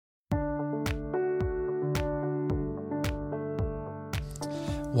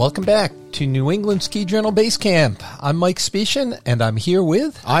Welcome back to New England Ski Journal Base Camp. I'm Mike Specian, and I'm here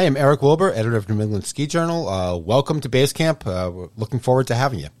with... I am Eric Wilbur, editor of New England Ski Journal. Welcome to Base Camp. We're looking forward to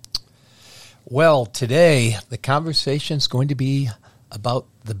having you. Well, today, the conversation is going to be about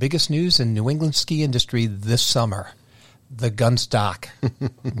the biggest news in New England ski industry this summer, the Gunstock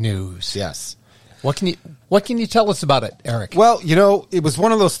news. Yes. What can you tell us about it, Eric? Well, it was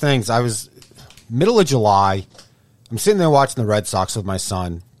one of those things. I was middle of July. I'm sitting there watching the Red Sox with my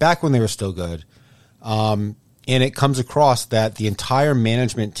son, back when they were still good. And it comes across that the entire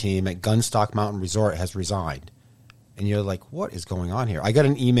management team at Gunstock Mountain Resort has resigned. And you're like, what is going on here? I got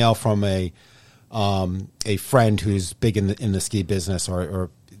an email from a friend who's big in the ski business or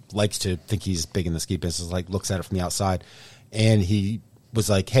likes to think he's big in the ski business, like looks at it from the outside. And he was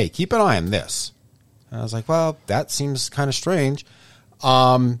like, hey, keep an eye on this. And I was like, well, that seems kind of strange.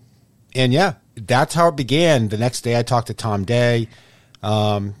 And yeah, that's how it began. The next day I talked to Tom Day.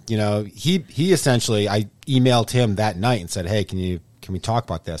 He essentially, I emailed him that night and said, hey, can we talk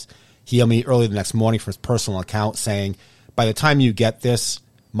about this? He emailed me early the next morning from his personal account saying, by the time you get this,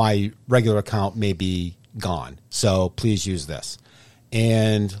 my regular account may be gone. So please use this.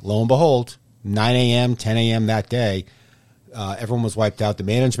 And lo and behold, 9 a.m., 10 a.m. that day, everyone was wiped out. The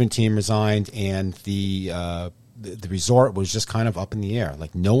management team resigned, and the resort was just kind of up in the air.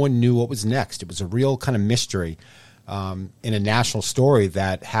 Like, no one knew what was next. It was a real kind of mystery in a national story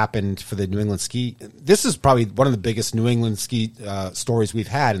that happened for the New England ski. This is probably one of the biggest New England ski stories we've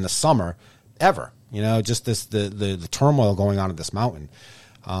had in the summer ever. Just the turmoil going on at this mountain.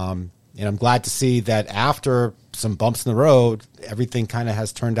 And I'm glad to see that after some bumps in the road, everything kind of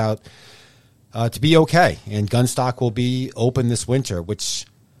has turned out to be okay. And Gunstock will be open this winter, which,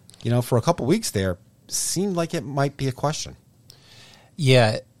 for a couple weeks there, seemed like it might be a question.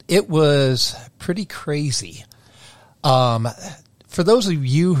 Yeah, it was pretty crazy. For those of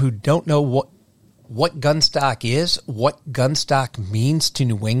you who don't know what Gunstock is, what Gunstock means to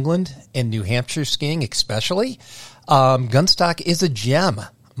New England and New Hampshire skiing especially, Gunstock is a gem.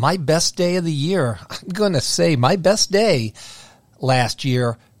 My best day of the year, I'm going to say my best day last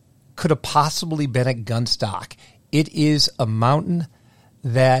year could have possibly been at Gunstock. It is a mountain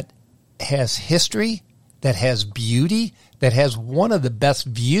that has history, that has beauty, that has one of the best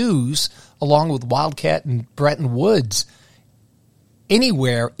views, along with Wildcat and Bretton Woods,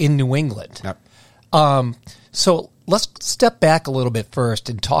 anywhere in New England. Yep. So let's step back a little bit first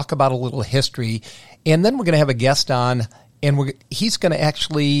and talk about a little history, and then we're going to have a guest on, and he's going to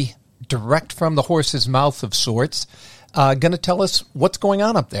actually, direct from the horse's mouth of sorts, going to tell us what's going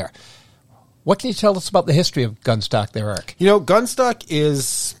on up there. What can you tell us about the history of Gunstock there, Eric? Gunstock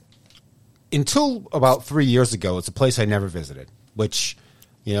is, until about 3 years ago, it's a place I never visited, which,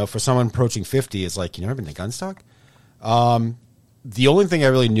 for someone approaching 50 is like, you never been to Gunstock? The only thing I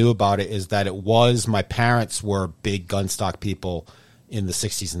really knew about it is that my parents were big Gunstock people in the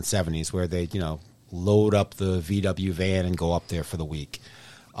 60s and 70s, where they, load up the VW van and go up there for the week.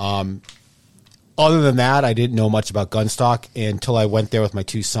 Other than that, I didn't know much about Gunstock until I went there with my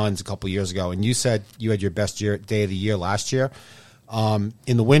two sons a couple years ago. And you said you had your best day of the year last year. In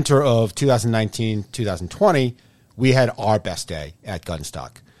the winter of 2019, 2020, we had our best day at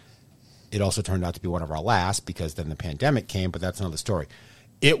Gunstock. It also turned out to be one of our last because then the pandemic came, but that's another story.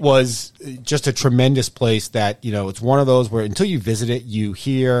 It was just a tremendous place that, it's one of those where until you visit it, you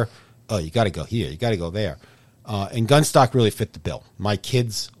hear, oh, you got to go here, you got to go there. And Gunstock really fit the bill. My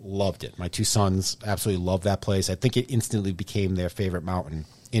kids loved it. My two sons absolutely loved that place. I think it instantly became their favorite mountain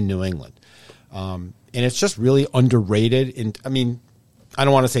in New England. And it's just really underrated. And I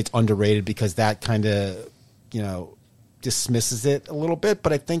don't want to say it's underrated because that kind of, dismisses it a little bit.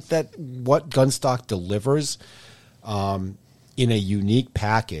 But I think that what Gunstock delivers in a unique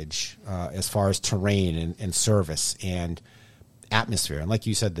package as far as terrain and service and atmosphere, and like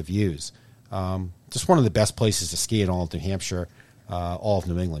you said, the views, just one of the best places to ski in all of New Hampshire, all of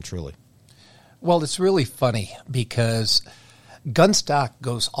New England, truly. Well, it's really funny because Gunstock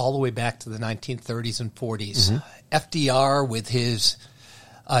goes all the way back to the 1930s and 40s. Mm-hmm. FDR, with his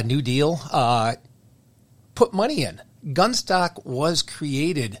New Deal, put money in. Gunstock was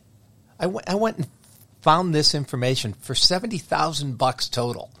created. I went and found this information for $70,000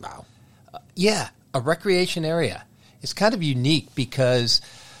 total. Wow. Yeah, a recreation area. It's kind of unique because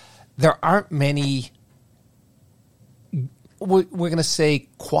there aren't many, we're going to say,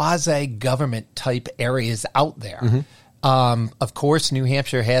 quasi-government type areas out there. Mm-hmm. Of course, New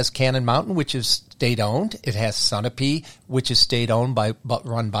Hampshire has Cannon Mountain, which is state-owned. It has Sunapee, which is state-owned but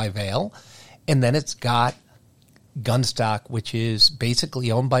run by Vail. And then it's got Gunstock, which is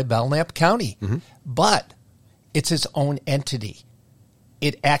basically owned by Belknap County. Mm-hmm. But it's its own entity.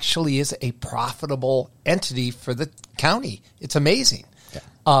 it actually is a profitable entity for the county. It's amazing.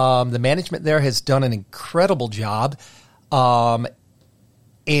 Yeah. The management there has done an incredible job.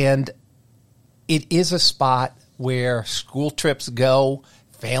 And it is a spot where school trips go,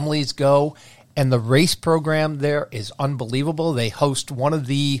 families go, and the race program there is unbelievable. They host one of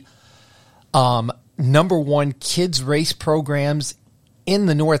the number one kids race programs in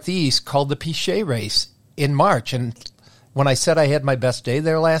the Northeast called the Pichet Race in March. And when I said I had my best day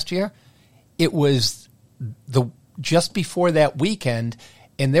there last year, it was just before that weekend,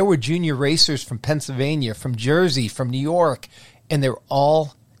 and there were junior racers from Pennsylvania, from Jersey, from New York, and they're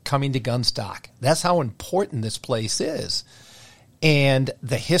all coming to Gunstock. That's how important this place is. And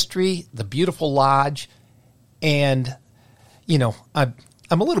the history, the beautiful lodge, and, you know, I'm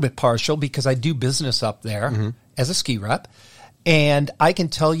a little bit partial because I do business up there as a ski rep, and I can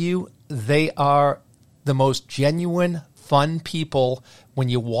tell you they are the most genuine, fun people. When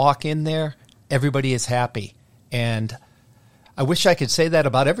you walk in there, everybody is happy. And I wish I could say that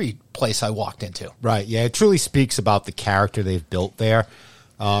about every place I walked into. Right. Yeah, it truly speaks about the character they've built there.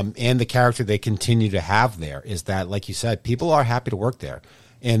 And the character they continue to have there is that, like you said, people are happy to work there.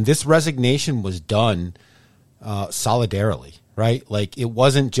 And this resignation was done solidarily, right? Like, it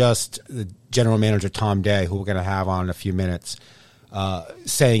wasn't just the general manager, Tom Day, who we're going to have on in a few minutes,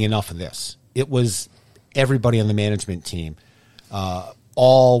 saying enough of this. It was everybody on the management team,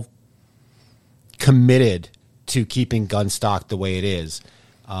 all committed to keeping Gunstock the way it is,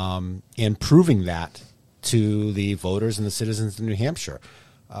 and proving that to the voters and the citizens of New Hampshire.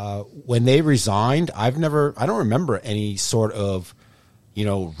 When they resigned, I don't remember any sort of,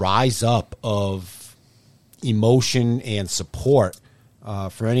 rise up of emotion and support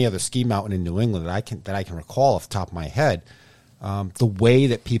for any other ski mountain in New England that I can recall off the top of my head. The way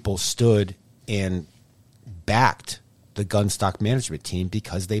that people stood and backed the Gunstock management team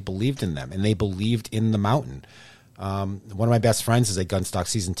because they believed in them and they believed in the mountain. One of my best friends is a Gunstock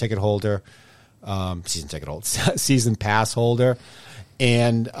season pass holder.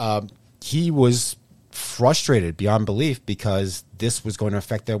 And he was frustrated beyond belief because this was going to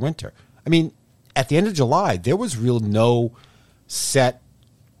affect their winter. I mean, at the end of July, there was no set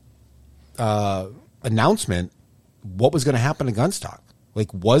announcement what was going to happen to Gunstock.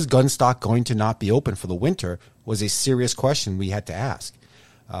 Like, was Gunstock going to not be open for the winter was a serious question we had to ask.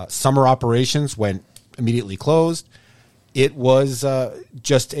 Summer operations went immediately closed. It was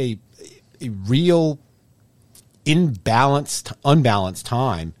just a real unbalanced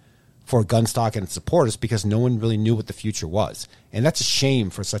time for Gunstock and its supporters because no one really knew what the future was. And that's a shame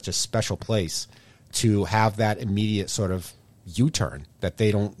for such a special place to have that immediate sort of U-turn that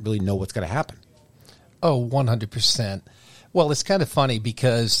they don't really know what's going to happen. Oh, 100%. Well, it's kind of funny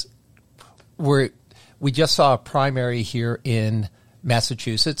because we just saw a primary here in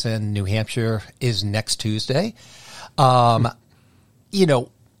Massachusetts, and New Hampshire is next Tuesday. In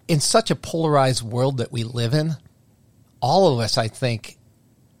such a polarized world that we live in, all of us, I think,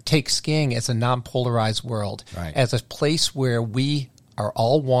 take skiing as a non-polarized world, right, as a place where we are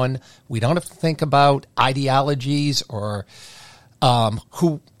all one. We don't have to think about ideologies or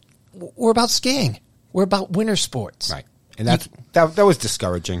who. We're about skiing. We're about winter sports. Right. And that was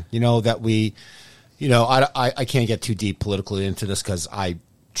discouraging, that we, I can't get too deep politically into this because I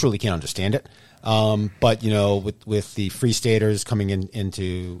truly can't understand it. But, with the Free Staters coming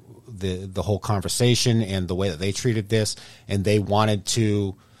into the whole conversation and the way that they treated this, and they wanted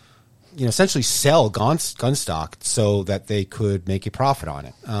to, essentially sell Gunstock so that they could make a profit on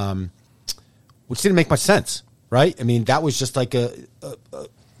it, which didn't make much sense, right? I mean, that was just like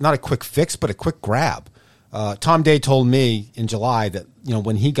not a quick fix, but a quick grab. Tom Day told me in July that,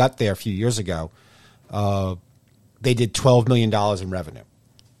 when he got there a few years ago, they did $12 million in revenue.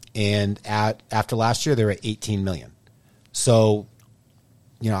 And after last year, they were at $18 million. So,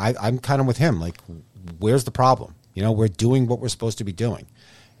 I'm kind of with him. Like, where's the problem? We're doing what we're supposed to be doing,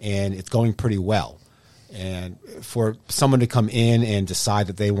 and it's going pretty well. And for someone to come in and decide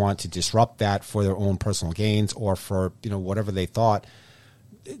that they want to disrupt that for their own personal gains or for, whatever they thought,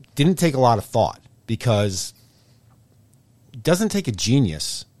 it didn't take a lot of thought, because it doesn't take a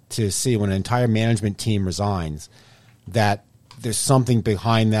genius to see when an entire management team resigns that there's something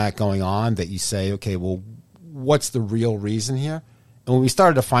behind that going on that you say, okay, well, what's the real reason here? And when we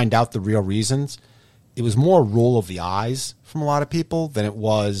started to find out the real reasons, it was more a roll of the eyes from a lot of people than it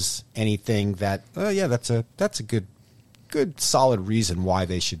was anything that, oh yeah, that's a good solid reason why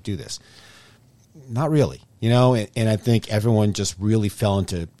they should do this. Not really, and I think everyone just really fell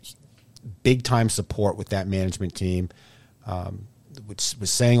into big time support with that management team, which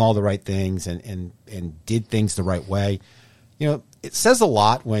was saying all the right things and did things the right way. it says a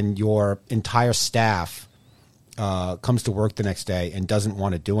lot when your entire staff comes to work the next day and doesn't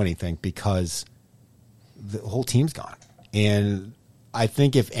want to do anything because the whole team's gone. And I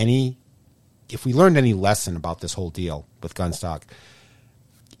think if we learned any lesson about this whole deal with Gunstock,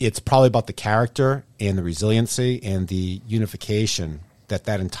 it's probably about the character and the resiliency and the unification that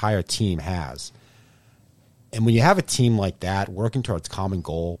entire team has. And when you have a team like that working towards common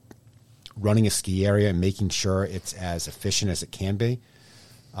goal, running a ski area and making sure it's as efficient as it can be,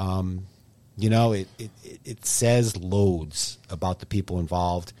 it says loads about the people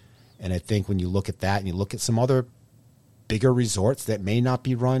involved. And I think when you look at that and you look at some other bigger resorts that may not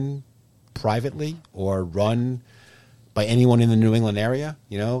be run privately or run by anyone in the New England area,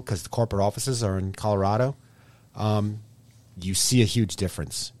 because the corporate offices are in Colorado, you see a huge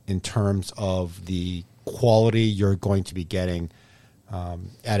difference in terms of the quality you're going to be getting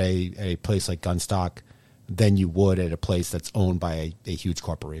at a place like Gunstock than you would at a place that's owned by a huge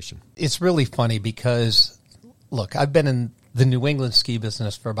corporation. It's really funny because, look, I've been in the New England ski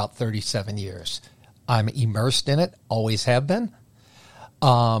business for about 37 years. I'm immersed in it, always have been.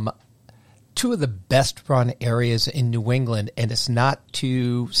 Two of the best run areas in New England, and it's not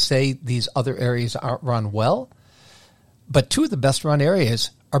to say these other areas aren't run well, but two of the best run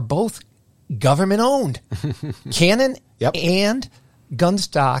areas are both government owned. Cannon and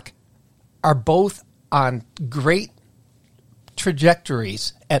Gunstock are both on great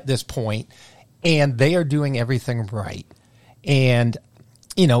trajectories at this point, and they are doing everything right. And,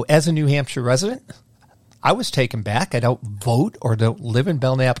 as a New Hampshire resident, I was taken back. I don't vote or don't live in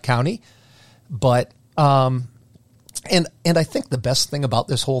Belknap County, but and I think the best thing about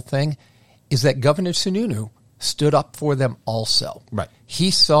this whole thing is that Governor Sununu stood up for them also. Right.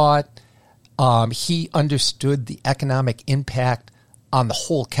 He saw it. He understood the economic impact on the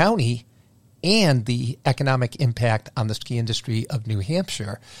whole county and the economic impact on the ski industry of New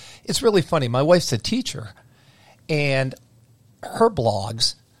Hampshire. It's really funny. My wife's a teacher, and her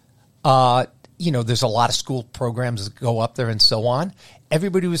blogs, there's a lot of school programs that go up there and so on.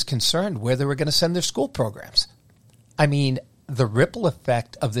 Everybody was concerned where they were going to send their school programs. I mean, the ripple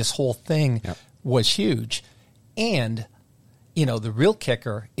effect of this whole thing was huge. And, the real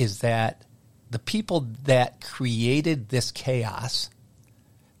kicker is that the people that created this chaos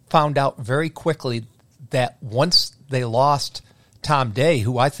found out very quickly that once they lost Tom Day,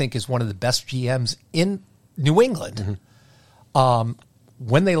 who I think is one of the best GMs in New England,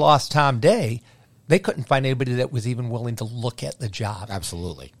 when they lost Tom Day, they couldn't find anybody that was even willing to look at the job.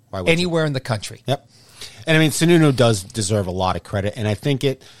 Absolutely. Anywhere in the country. Yep. And I mean, Sununu does deserve a lot of credit. And I think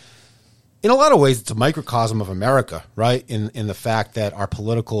in a lot of ways, it's a microcosm of America, right? In the fact that our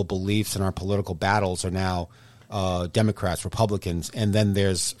political beliefs and our political battles are now Democrats, Republicans, and then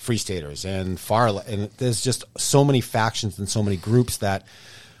there's Free Staters and and there's just so many factions and so many groups that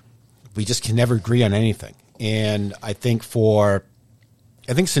we just can never agree on anything. And I think Sununu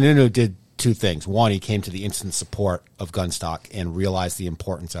did two things. One, he came to the instant support of Gunstock and realized the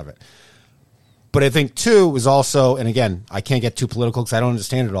importance of it. But I think two was also, and again, I can't get too political because I don't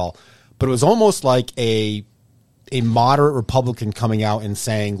understand it all, but it was almost like a moderate Republican coming out and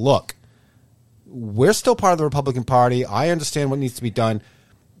saying, look, we're still part of the Republican Party. I understand what needs to be done.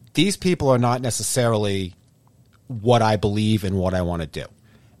 These people are not necessarily what I believe and what I want to do.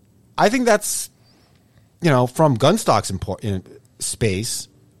 I think that's, from Gunstock's space,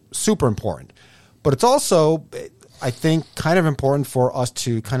 super important. But it's also, I think, kind of important for us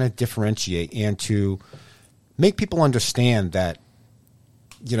to kind of differentiate and to make people understand that,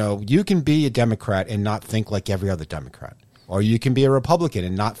 you can be a Democrat and not think like every other Democrat. Or you can be a Republican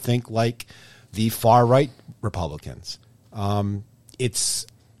and not think like the far-right Republicans. I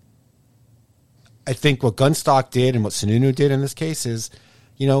think what Gunstock did and what Sununu did in this case is,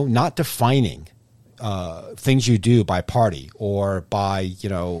 not defining things you do by party or by,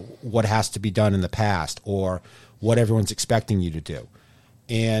 what has to be done in the past or what everyone's expecting you to do.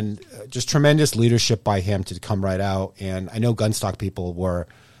 And just tremendous leadership by him to come right out. And I know Gunstock people were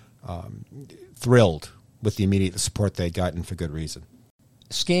thrilled with the immediate support they got, and for good reason.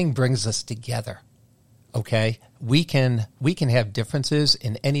 Skiing brings us together, okay? We can have differences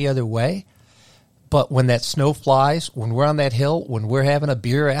in any other way, but when that snow flies, when we're on that hill, when we're having a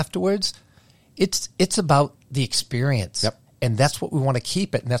beer afterwards, it's about the experience. Yep. And that's what we want to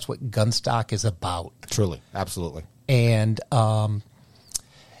keep it, and that's what Gunstock is about. Truly, absolutely. And,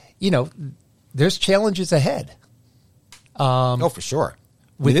 there's challenges ahead. For sure.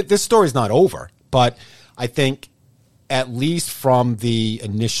 This story's not over, but I think at least from the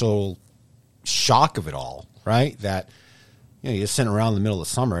initial shock of it all, right, that you're sitting around in the middle of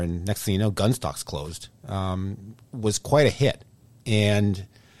summer, and next thing you know, Gunstock's closed, was quite a hit. And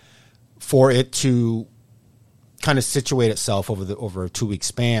for it to kind of situate itself over a 2-week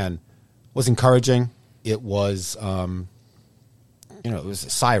span was encouraging. It was, it was a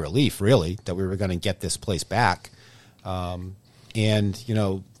sigh of relief, really, that we were going to get this place back. And,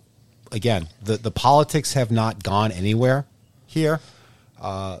 again, the politics have not gone anywhere here.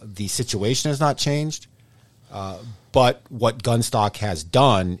 The situation has not changed. But what Gunstock has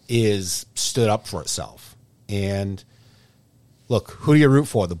done is stood up for itself. And look, who do you root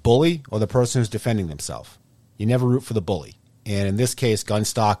for, the bully or the person who's defending themselves? You never root for the bully. And in this case,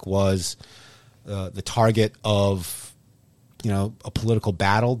 Gunstock was the target of, a political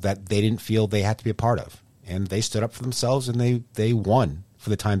battle that they didn't feel they had to be a part of. And they stood up for themselves, and they won for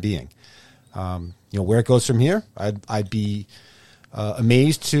the time being. Where it goes from here, I'd be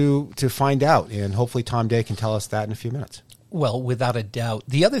amazed to find out. And hopefully Tom Day can tell us that in a few minutes. Well, without a doubt.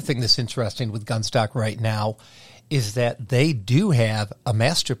 The other thing that's interesting with Gunstock right now is that they do have a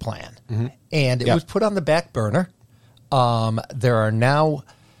master plan. Mm-hmm. And it was put on the back burner. There are now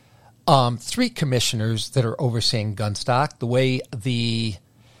 3 commissioners that are overseeing Gunstock. The way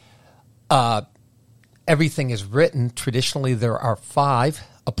everything is written, traditionally there are 5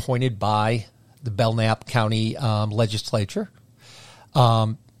 appointed by the Belknap County legislature.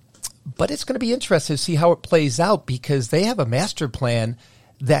 But it's going to be interesting to see how it plays out, because they have a master plan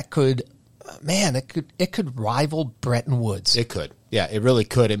that could, it could rival Bretton Woods. It could. Yeah, it really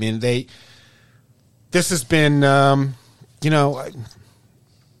could. I mean, this has been,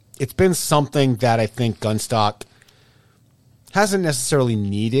 it's been something that I think Gunstock hasn't necessarily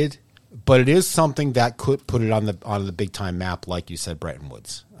needed, but it is something that could put it on the big time map, like you said, Bretton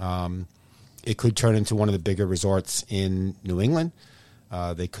Woods. It could turn into one of the bigger resorts in New England.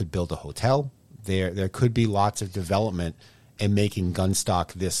 They could build a hotel. There could be lots of development in making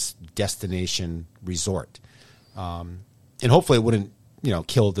Gunstock this destination resort. And hopefully it wouldn't,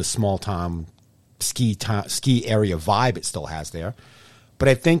 kill the small town ski area vibe it still has there. But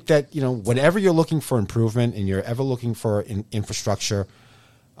I think that, whenever you're looking for improvement and you're ever looking for infrastructure,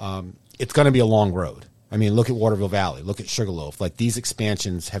 it's going to be a long road. I mean, look at Waterville Valley, look at Sugarloaf. Like, these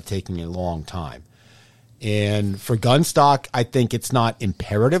expansions have taken a long time. And for Gunstock, I think it's not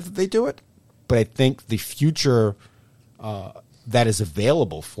imperative that they do it, but I think the future that is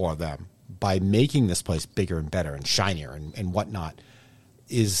available for them by making this place bigger and better and shinier and whatnot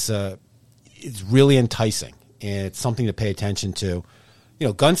is really enticing. And it's something to pay attention to.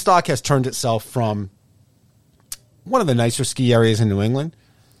 Gunstock has turned itself from one of the nicer ski areas in New England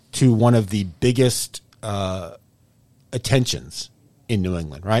to one of the biggest attentions in New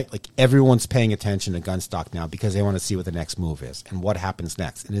England, right? Like, everyone's paying attention to Gunstock now because they want to see what the next move is and what happens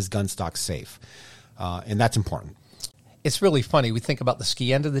next. And is Gunstock safe? And that's important. It's really funny. We think about the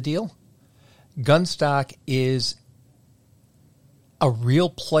ski end of the deal. Gunstock is a real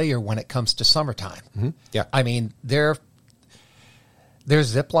player when it comes to summertime. Mm-hmm. Yeah. I mean, their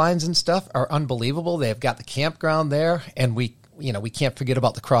zip lines and stuff are unbelievable. They've got the campground there, and we can't forget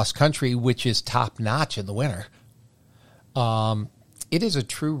about the cross country, which is top notch in the winter. It is a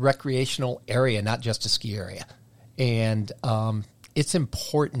true recreational area, not just a ski area. And it's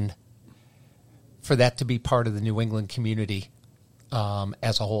important for that to be part of the New England community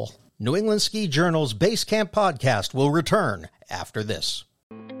as a whole. New England Ski Journal's Base Camp podcast will return after this.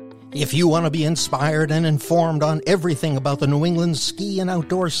 If you want to be inspired and informed on everything about the New England ski and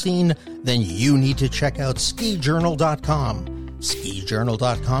outdoor scene, then you need to check out skijournal.com.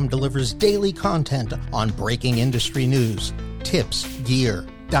 Skijournal.com delivers daily content on breaking industry news, tips, gear,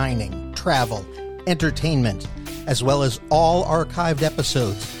 dining, travel, entertainment, as well as all archived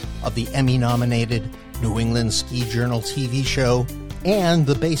episodes of the Emmy-nominated New England Ski Journal TV show and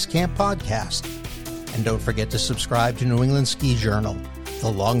the Base Camp podcast. And don't forget to subscribe to New England Ski Journal,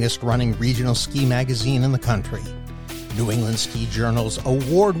 the longest-running regional ski magazine in the country. New England Ski Journal's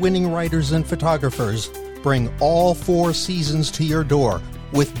award-winning writers and photographers bring all 4 seasons to your door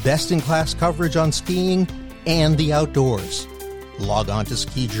with best-in-class coverage on skiing and the outdoors. Log on to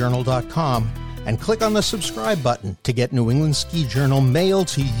skijournal.com and click on the subscribe button to get New England Ski Journal mailed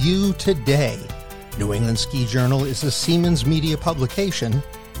to you today. New England Ski Journal is a Siemens Media publication.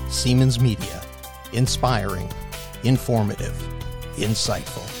 Siemens Media. Inspiring. Informative.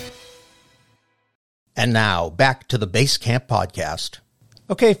 Insightful. And now, back to the Base Camp podcast.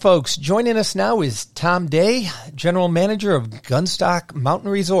 Okay, folks, joining us now is Tom Day, General Manager of Gunstock Mountain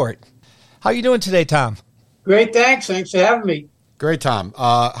Resort. How are you doing today, Tom? Great, thanks. Thanks for having me. Great, Tom.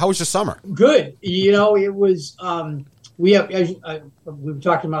 How was your summer? Good. It was, we have, as we were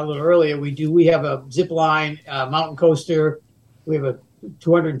talking about a little earlier, we have a zip line, mountain coaster, a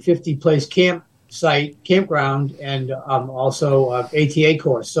 250 place campground, and also ATA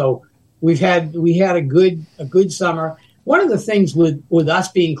course. So we had a good summer. One of the things with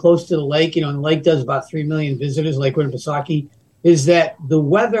us being close to the lake, and the lake does about 3 million visitors, Lake Winnipesaukee, is that the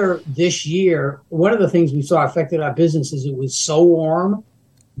weather this year, one of the things we saw affected our business is it was so warm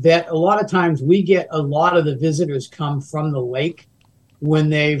that a lot of times we get a lot of the visitors come from the lake when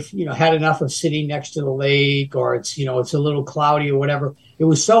they've, had enough of sitting next to the lake, or it's a little cloudy or whatever. It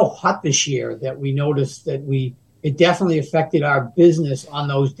was so hot this year that we noticed that it definitely affected our business on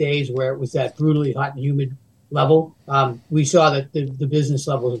those days where it was that brutally hot and humid level. We saw that the business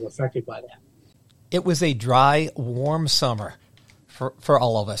levels were affected by that. It was a dry, warm summer for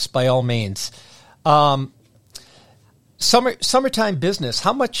all of us, by all means. Summertime business.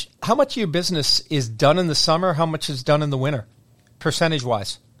 How much of your business is done in the summer? How much is done in the winter, percentage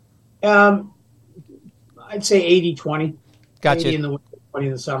wise? I'd say 80-20. Gotcha. 80 in the winter, 20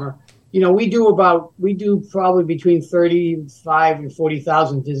 in the summer. We do probably between 35 and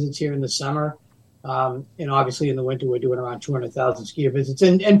 40,000 visits here in the summer. And obviously in the winter, we're doing around 200,000 skier visits,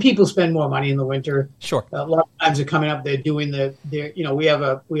 and people spend more money in the winter. Sure. A lot of times they're coming up, they're doing we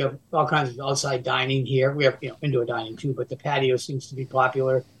have all kinds of outside dining here. We have, indoor dining too, but the patio seems to be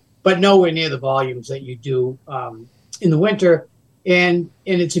popular, but nowhere near the volumes that you do, in the winter. And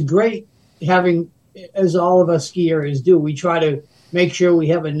it's a great having, as all of us skiers do, we try to make sure we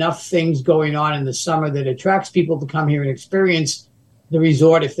have enough things going on in the summer that attracts people to come here and experience the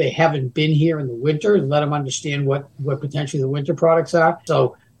resort if they haven't been here in the winter, and let them understand what potentially the winter products are.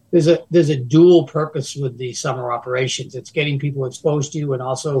 So there's a dual purpose with the summer operations. It's getting people exposed to you, and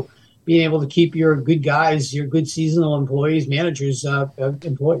also being able to keep your good guys, your good seasonal employees, managers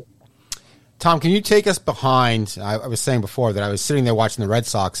employed. Tom, can you take us behind? I was saying before that I was sitting there watching the Red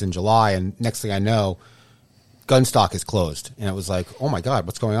Sox in July, and next thing I know, Gunstock is closed. And it was like, oh my God,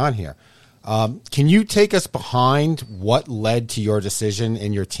 what's going on here? Can you take us behind what led to your decision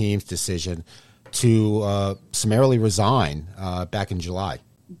and your team's decision to summarily resign back in July?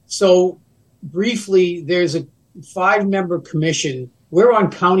 So briefly, there's a 5-member commission. We're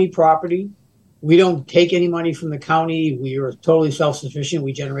on county property. We don't take any money from the county. We are totally self-sufficient.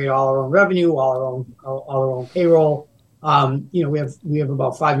 We generate all our own revenue, all our own payroll. We have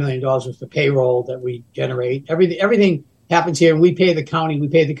about $5 million worth of payroll that we generate. Everything happens here, and we pay the county. We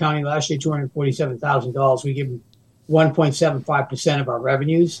paid the county last year $247,000. We give them 1.75% of our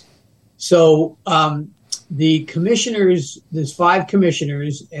revenues. So the commissioners, there's 5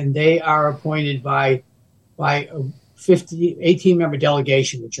 commissioners, and they are appointed by a 18-member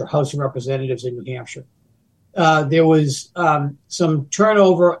delegation, which are House of Representatives in New Hampshire. There was some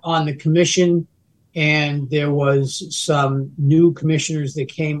turnover on the commission, and there was some new commissioners that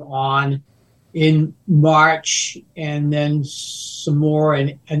came on in March, and then some more,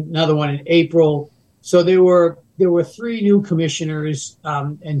 and another one in April. So there were 3 new commissioners,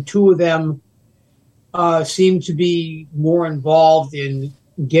 and 2 of them seemed to be more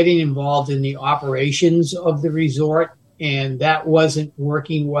getting involved in the operations of the resort, and that wasn't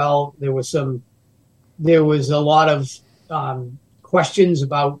working well. There was a lot of questions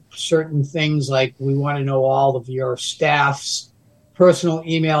about certain things, like we want to know all of your staff's personal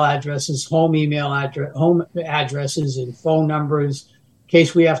email addresses, home addresses, and phone numbers, in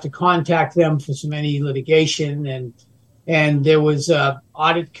case we have to contact them for any litigation. And there was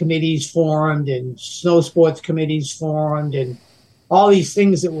audit committees formed, and snow sports committees formed, and all these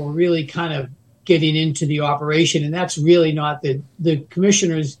things that were really kind of getting into the operation. And that's really not the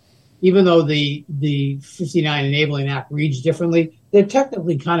commissioners, even though the 59 Enabling Act reads differently, they're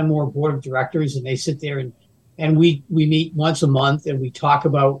technically kind of more board of directors, and they sit there and we meet once a month, and we talk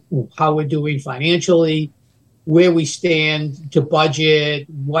about how we're doing financially, where we stand to budget,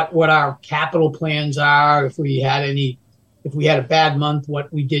 what our capital plans are, if we had a bad month,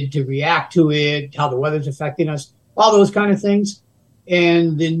 what we did to react to it, how the weather's affecting us, all those kind of things.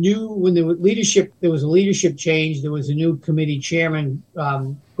 And when there was a leadership change, there was a new committee chairman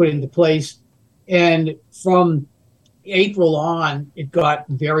put into place. And from April on, it got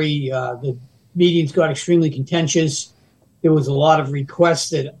the meetings got extremely contentious. There was a lot of requests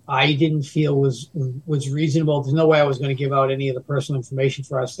that I didn't feel was reasonable. There's no way I was going to give out any of the personal information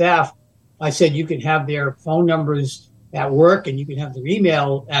for our staff. I said you can have their phone numbers at work, and you can have their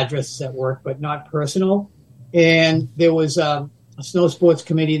email addresses at work, but not personal. And there was a snow sports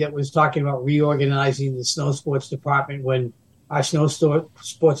committee that was talking about reorganizing the snow sports department, when our snow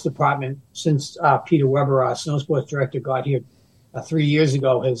sports department, since Peter Weber, our snow sports director, got here 3 years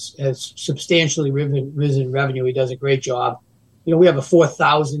ago, has substantially risen revenue. He does a great job. We have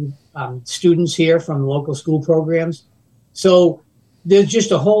 4,000 students here from local school programs, So there's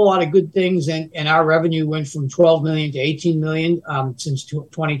just a whole lot of good things, and our revenue went from 12 million to 18 million since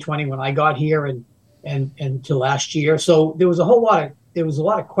 2020 when I got here, and to last year. So there was a lot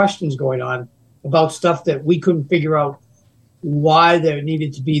of questions going on about stuff that we couldn't figure out why there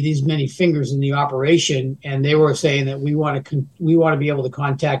needed to be these many fingers in the operation, and they were saying that we want to be able to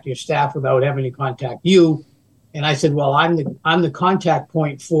contact your staff without having to contact you. And I said, well, I'm the contact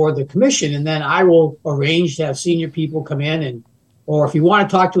point for the commission, and then I will arrange to have senior people come in, or if you want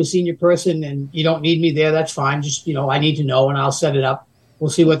to talk to a senior person and you don't need me there, that's fine. Just, I need to know, and I'll set it up.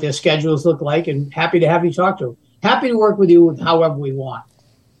 We'll see what their schedules look like, and happy to have you talk to them. Happy to work with you however we want.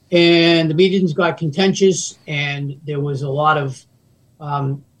 And the meetings got contentious, and there was a lot of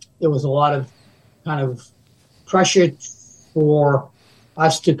kind of pressure for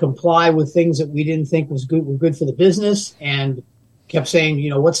us to comply with things that we didn't think were good for the business, and kept saying,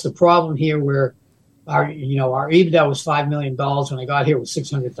 what's the problem here? Where our EBITDA was $5 million when I got here, it was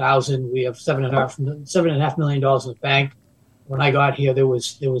 600,000. We have $7.5 million in the bank. When I got here, there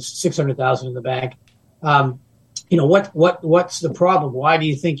was 600,000 in the bank. What's the problem? Why do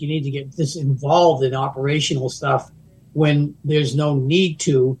you think you need to get this involved in operational stuff when there's no need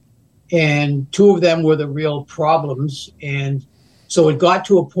to? And two of them were the real problems. And so it got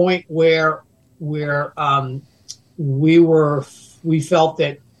to a point where we felt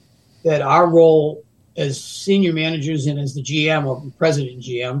that our role as senior managers and as the GM or president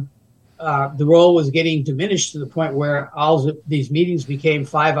GM, the role was getting diminished to the point where all of these meetings became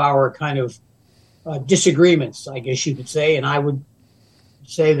 5-hour kind of disagreements, I guess you could say. And I would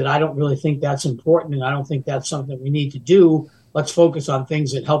say that I don't really think that's important, and I don't think that's something we need to do. Let's focus on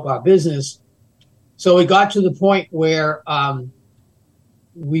things that help our business. So it got to the point where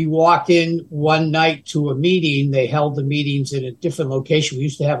we walked in one night to a meeting. They held the meetings in a different location. We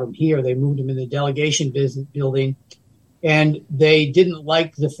used to have them here. They moved them in the delegation building. And they didn't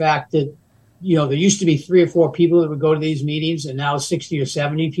like the fact that, there used to be 3 or 4 people that would go to these meetings, and now 60 or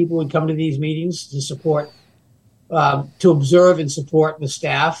 70 people would come to these meetings to support, to observe and support the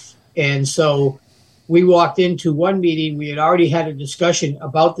staff. And so we walked into one meeting. We had already had a discussion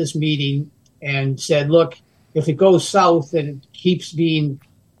about this meeting and said, look, if it goes south and it keeps being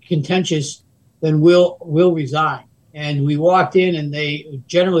contentious, then we'll resign. And we walked in, and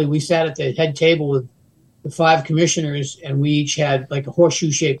we sat at the head table with the 5 commissioners, and we each had like a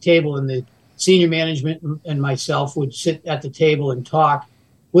horseshoe-shaped table, and the senior management and myself would sit at the table and talk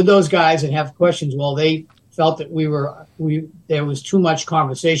with those guys and have questions. Well, they felt that there was too much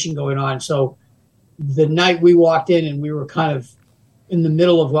conversation going on. So the night we walked in and we were kind of in the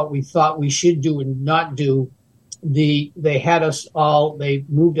middle of what we thought we should do and not do, they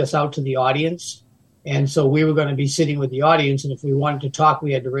moved us out to the audience. And so we were going to be sitting with the audience. And if we wanted to talk,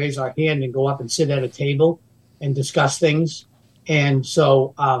 we had to raise our hand and go up and sit at a table and discuss things. And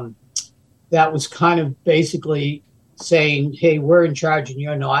so that was kind of basically saying, hey, we're in charge and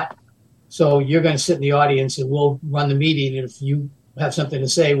you're not. So you're going to sit in the audience and we'll run the meeting. And if you have something to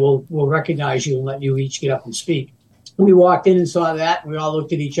say, we'll recognize you and let you each get up and speak. We walked in and saw that. We all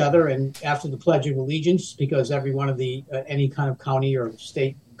looked at each other. And after the Pledge of Allegiance, because every one of the any kind of county or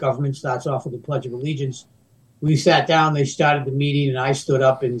state government starts off with the Pledge of Allegiance, we sat down, they started the meeting, and I stood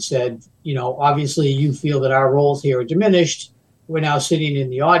up and said, obviously you feel that our roles here are diminished. We're now sitting in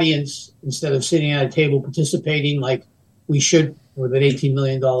the audience instead of sitting at a table participating like we should with an $18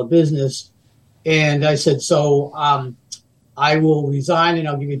 million business. And I said, so I will resign, and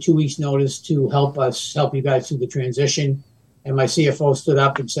I'll give you 2 weeks notice to help you guys through the transition. And my CFO stood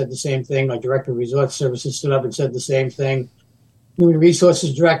up and said the same thing. My director of resort services stood up and said the same thing. Human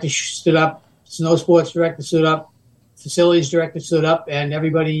resources director stood up. Snow sports director stood up. Facilities director stood up, and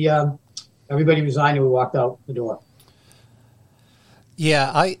everybody resigned, and we walked out the door.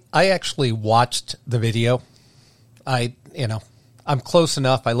 Yeah, I actually watched the video. I'm close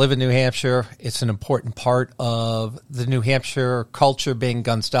enough. I live in New Hampshire. It's an important part of the New Hampshire culture, being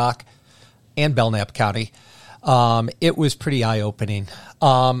Gunstock and Belknap County. It was pretty eye-opening.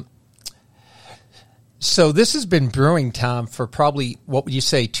 So this has been brewing, Tom, for probably, what would you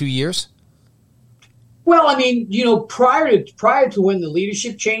say, 2 years? Well, I mean, prior to when the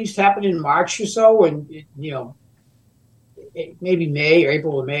leadership change happened in March or so, and maybe May or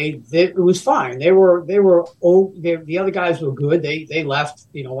April or May, it was fine. They were old. The other guys were good. They left.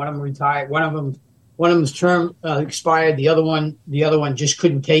 One of them retired. One of them's term expired. The other one just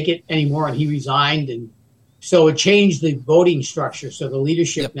couldn't take it anymore, and he resigned. And so it changed the voting structure. So the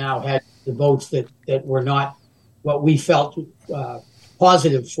leadership now had the votes that were not what we felt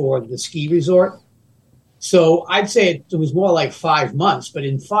positive for the ski resort. So I'd say it was more like 5 months, but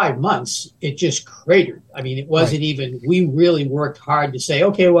in 5 months, it just cratered. I mean, it wasn't even, we really worked hard to say,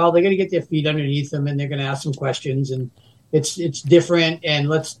 okay, well, they're going to get their feet underneath them and they're going to ask some questions and it's different. And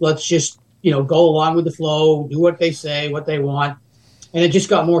let's just, go along with the flow, do what they say, what they want. And it just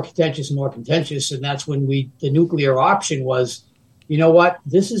got more contentious and more contentious. And that's when the nuclear option was, you know what,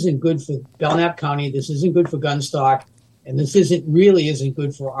 this isn't good for Belknap County. This isn't good for Gunstock. And this isn't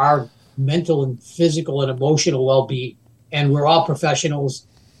good for our mental and physical and emotional well-being. And we're all professionals.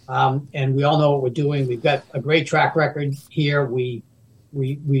 And we all know what we're doing. We've got a great track record here. We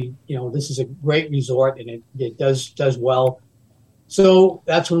this is a great resort and it does well. So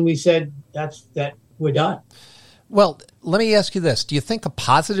that's when we said that we're done. Well, let me ask you this. Do you think a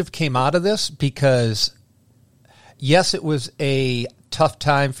positive came out of this? Because yes, it was a tough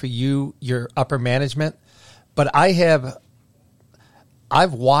time for you, your upper management, but I've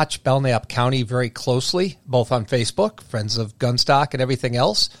watched Belknap County very closely, both on Facebook, Friends of Gunstock and everything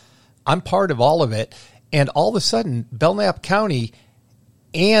else. I'm part of all of it. And all of a sudden, Belknap County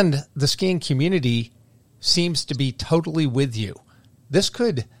and the skiing community seems to be totally with you. This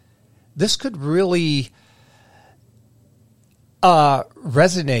could really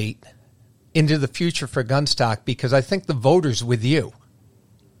resonate into the future for Gunstock because I think the voters with you.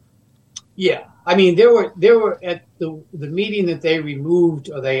 Yeah. I mean, there were at the meeting that they removed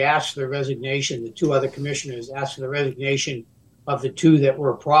or they asked for the resignation, the two other commissioners asked for the resignation of the two that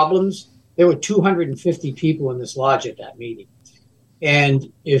were problems. There were 250 people in this lodge at that meeting.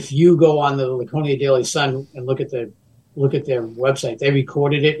 And if you go on the Laconia Daily Sun and look at their website, they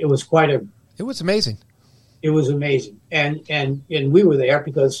recorded it. It was it was amazing. It was amazing. And we were there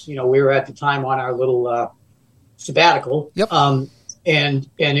because, we were at the time on our little sabbatical. Yep. And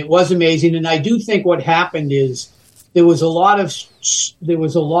it was amazing. And I do think what happened is there was a lot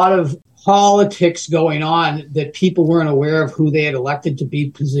of politics going on that people weren't aware of who they had elected to be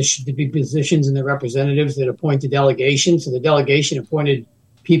positions in the representatives that appointed delegations. So the delegation appointed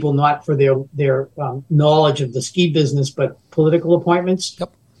people not for their knowledge of the ski business, but political appointments.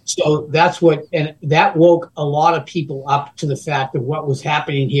 Yep. So and that woke a lot of people up to the fact of what was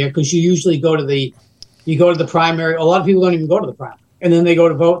happening here. Because you usually go to the primary. A lot of people don't even go to the primary. And then they go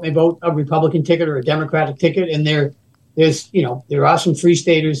to vote, and they vote a Republican ticket or a Democratic ticket. And there are some free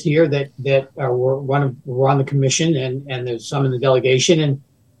staters here that were on the commission, and there's some in the delegation, and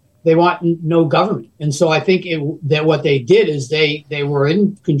they want no government. And so I think that what they did is they were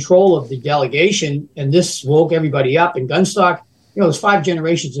in control of the delegation, and this woke everybody up. In Gunstock, there's 5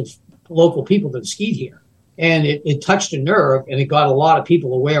 generations of local people that skied here, and it touched a nerve, and it got a lot of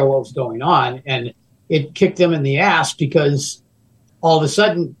people aware of what was going on, and it kicked them in the ass because all of a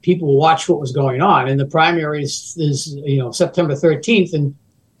sudden people watched what was going on. And the primary is September 13th. And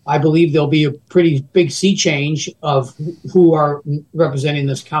I believe there'll be a pretty big sea change of who are representing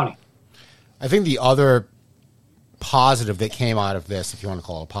this county. I think the other positive that came out of this, if you want to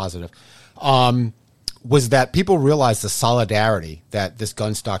call it a positive, was that people realized the solidarity that this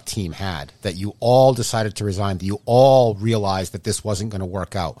Gunstock team had, that you all decided to resign, that you all realized that this wasn't going to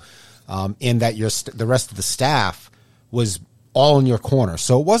work out, and that the rest of the staff was all in your corner.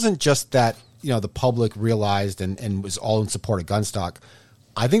 So it wasn't just that, the public realized and was all in support of Gunstock.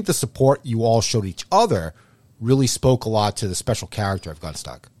 I think the support you all showed each other really spoke a lot to the special character of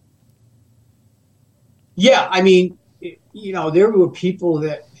Gunstock. Yeah. I mean, there were people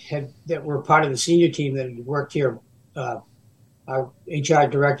that were part of the senior team that had worked here. Our HR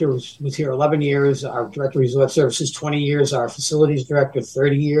director was here 11 years. Our director of resort services, 20 years. Our facilities director,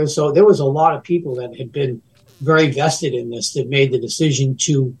 30 years. So there was a lot of people that had been very vested in this that made the decision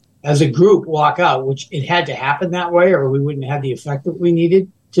to, as a group, walk out, which it had to happen that way or we wouldn't have the effect that we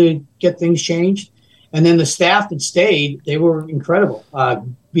needed to get things changed. And then the staff that stayed, they were incredible,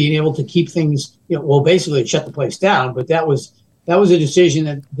 being able to keep things, basically shut the place down. But that was a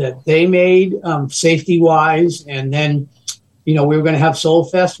decision that they made safety-wise. And then, we were going to have Soul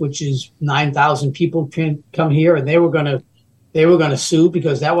Fest, which is 9,000 people can come here, and they were going to sue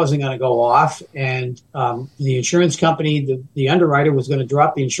because that wasn't going to go off. And the insurance company, the underwriter, was going to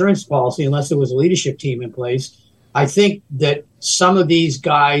drop the insurance policy unless there was a leadership team in place. I think that some of these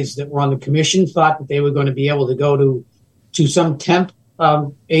guys that were on the commission thought that they were going to be able to go to some temp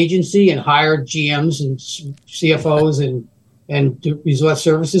agency and hire GMs and CFOs and resort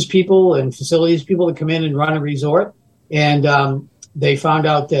services people and facilities people to come in and run a resort. And they found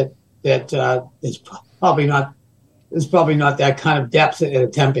out that it's probably not that kind of depth at a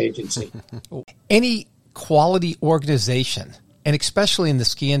temp agency. Any quality organization, and especially in the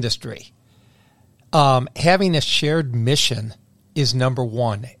ski industry, having a shared mission is number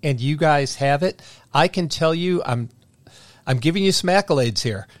one, and you guys have it. I can tell you, I'm giving you some accolades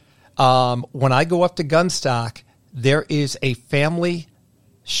here. When I go up to Gunstock, there is a family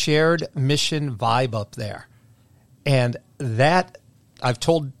shared mission vibe up there. And that, I've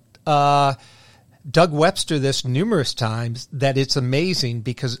told Doug Webster this numerous times, that it's amazing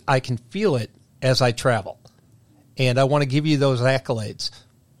because I can feel it as I travel. And I want to give you those accolades.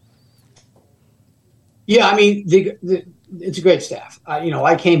 Yeah, I mean, it's a great staff.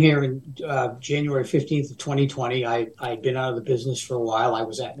 I came here in January 15th of 2020. I'd been out of the business for a while. I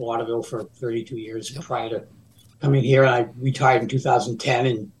was at Waterville for 32 years prior to coming here. And I retired in 2010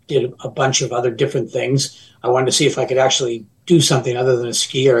 and did a bunch of other different things. I wanted to see if I could actually do something other than a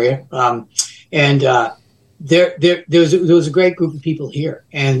ski area. There was a great group of people here,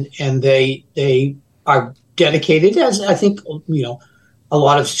 and they are dedicated, as I think a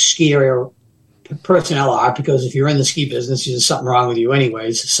lot of ski area personnel are, because if you're in the ski business, there's something wrong with you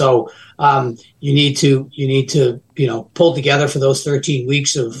anyways. So you need to pull together for those 13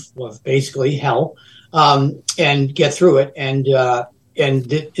 weeks of basically hell, and get through it. And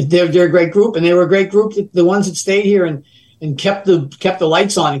they're a great group, and they were a great group. The ones that stayed here and kept the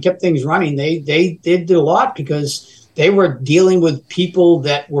lights on and kept things running, they did a lot because they were dealing with people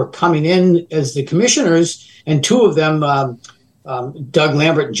that were coming in as the commissioners, and two of them, Doug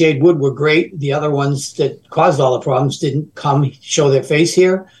Lambert and Jade Wood, were great. The other ones that caused all the problems didn't come show their face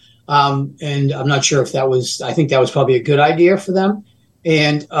here. And I'm not sure if I think that was probably a good idea for them.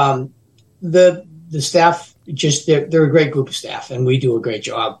 And the staff, they're a great group of staff, and we do a great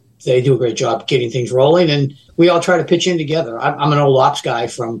job. They do a great job getting things rolling, and we all try to pitch in together. I'm an old ops guy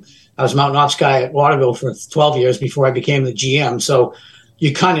I was a mountain ops guy at Waterville for 12 years before I became the GM. So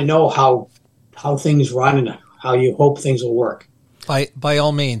you kind of know how things run and how you hope things will work. By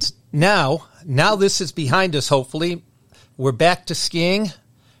all means. Now this is behind us, hopefully. We're back to skiing.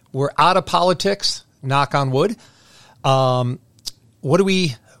 We're out of politics, knock on wood. What do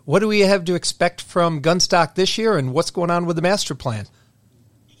we have to expect from Gunstock this year, and what's going on with the master plan?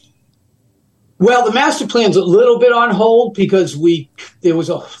 Well, the master plan's a little bit on hold because there's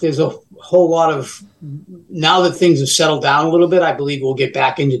a whole lot of, now that things have settled down a little bit, I believe we'll get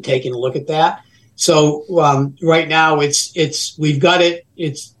back into taking a look at that. So right now we've got it.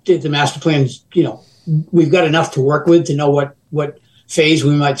 The master plan's, we've got enough to work with to know what phase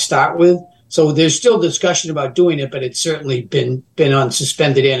we might start with. So there's still discussion about doing it, but it's certainly been on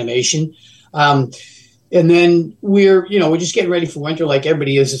suspended animation. And then we're just getting ready for winter like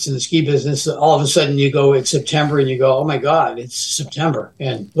everybody is. It's in the ski business. All of a sudden it's September and you go, oh my God, it's September.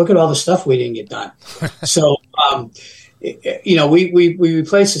 And look at all the stuff we didn't get done. So, we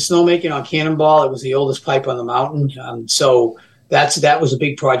replaced the snowmaking on Cannonball. It was the oldest pipe on the mountain. So that was a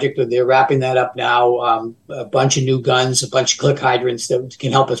big project. They're wrapping that up now. A bunch of new guns, a bunch of click hydrants that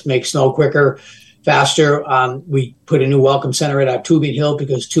can help us make snow quicker, faster. We put a new welcome center at our tubing hill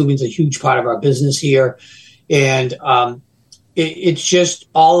because tubing's a huge part of our business here. And it's just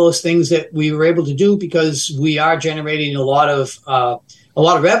all those things that we were able to do because we are generating a lot of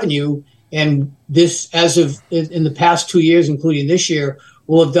revenue. And this, as of in the past 2 years, including this year,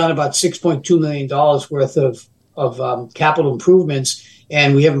 we'll have done about $6.2 million worth of capital improvements,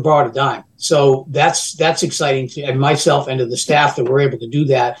 and we haven't borrowed a dime. So that's exciting to myself and to the staff that we're able to do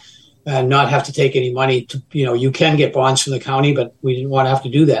that and not have to take any money. You can get bonds from the county, but we didn't want to have to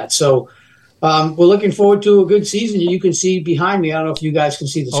do that. So we're looking forward to a good season. You can see behind me. I don't know if you guys can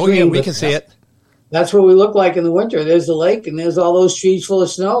see the screen. Oh, yeah, we can see it. That's what we look like in the winter. There's the lake, and there's all those trees full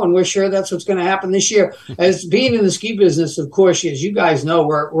of snow, and we're sure that's what's going to happen this year. As being in the ski business, of course, as you guys know,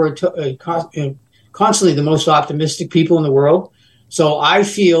 we're constantly the most optimistic people in the world. So I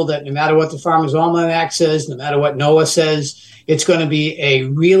feel that no matter what the Farmer's Almanac says, no matter what NOAA says, it's going to be a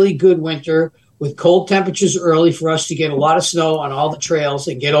really good winter with cold temperatures early for us to get a lot of snow on all the trails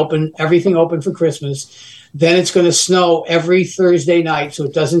and get everything open for Christmas. Then it's going to snow every Thursday night, so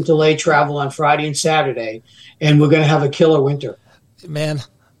it doesn't delay travel on Friday and Saturday. And we're going to have a killer winter. Man,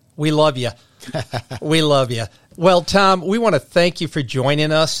 we love you. We love you. Well, Tom, we want to thank you for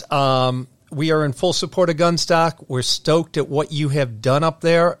joining us. We are in full support of Gunstock. We're stoked at what you have done up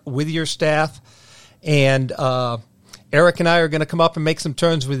there with your staff. And Eric and I are going to come up and make some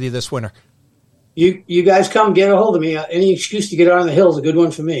turns with you this winter. You guys come get a hold of me. Any excuse to get out on the hill is a good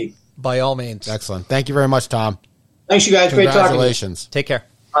one for me. By all means. Excellent. Thank you very much, Tom. Thanks, you guys. Great talking to you. Congratulations. Take care.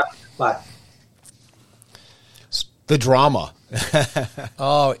 All right. Bye. The drama.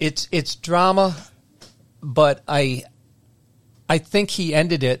 Oh, it's drama, but I think he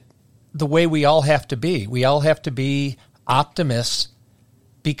ended it the way we all have to be. We all have to be optimists,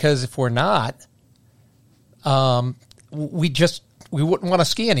 because if we're not, we wouldn't want to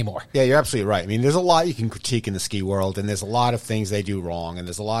ski anymore. Yeah, you're absolutely right. I mean, there's a lot you can critique in the ski world, and there's a lot of things they do wrong, and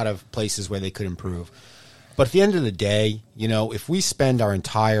there's a lot of places where they could improve. But at the end of the day, if we spend our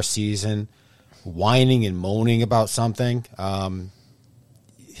entire season whining and moaning about something,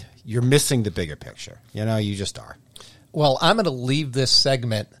 you're missing the bigger picture. You just are. Well, I'm going to leave this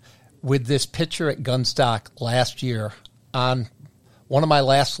segment with this picture at Gunstock last year on one of my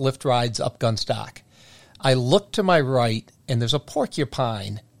last lift rides up Gunstock. I look to my right, and there's a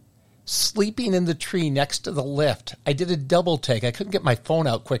porcupine sleeping in the tree next to the lift. I did a double take. I couldn't get my phone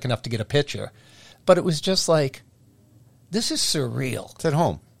out quick enough to get a picture. But it was just like, this is surreal. It's at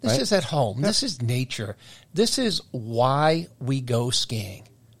home. This right? is at home. Yep. This is nature. This is why we go skiing.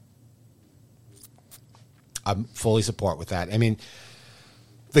 I'm fully support with that. I mean,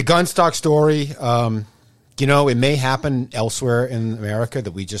 the Gunstock story, it may happen elsewhere in America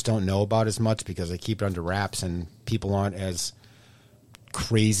that we just don't know about as much because they keep it under wraps and people aren't as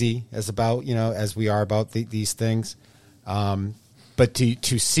crazy as we are about these things. But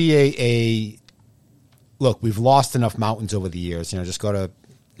to see look, we've lost enough mountains over the years. Just go to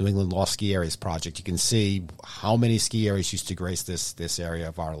New England Lost Ski Areas Project. You can see how many ski areas used to grace this area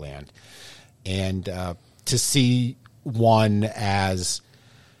of our land. And to see one as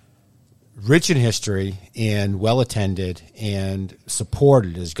rich in history and well-attended and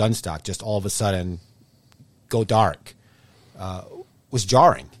supported as Gunstock just all of a sudden go dark was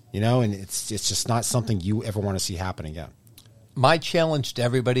jarring, and it's just not something you ever want to see happen again. My challenge to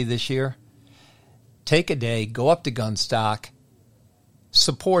everybody this year, take a day, go up to Gunstock,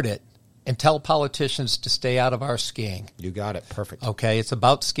 support it, and tell politicians to stay out of our skiing. You got it. Perfect. Okay, it's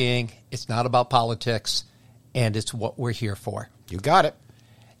about skiing. It's not about politics, and it's what we're here for. You got it.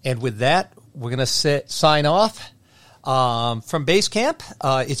 And with that, we're going to sign off from Base Camp.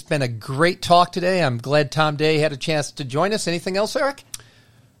 It's been a great talk today. I'm glad Tom Day had a chance to join us. Anything else, Eric?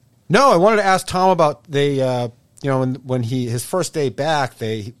 No, I wanted to ask Tom about when his first day back,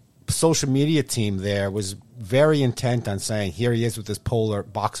 the social media team there was very intent on saying, here he is with this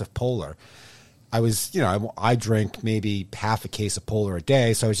box of Polar. I drink maybe half a case of Polar a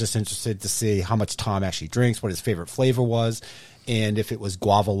day, so I was just interested to see how much Tom actually drinks, what his favorite flavor was, and if it was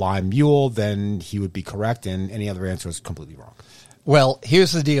guava lime mule, then he would be correct, and any other answer was completely wrong. Well,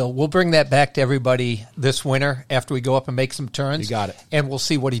 here's the deal. We'll bring that back to everybody this winter after we go up and make some turns. You got it. And we'll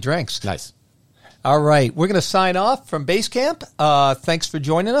see what he drinks. Nice. All right. We're going to sign off from Base Camp. Thanks for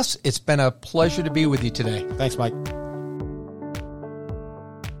joining us. It's been a pleasure to be with you today. Thanks, Mike.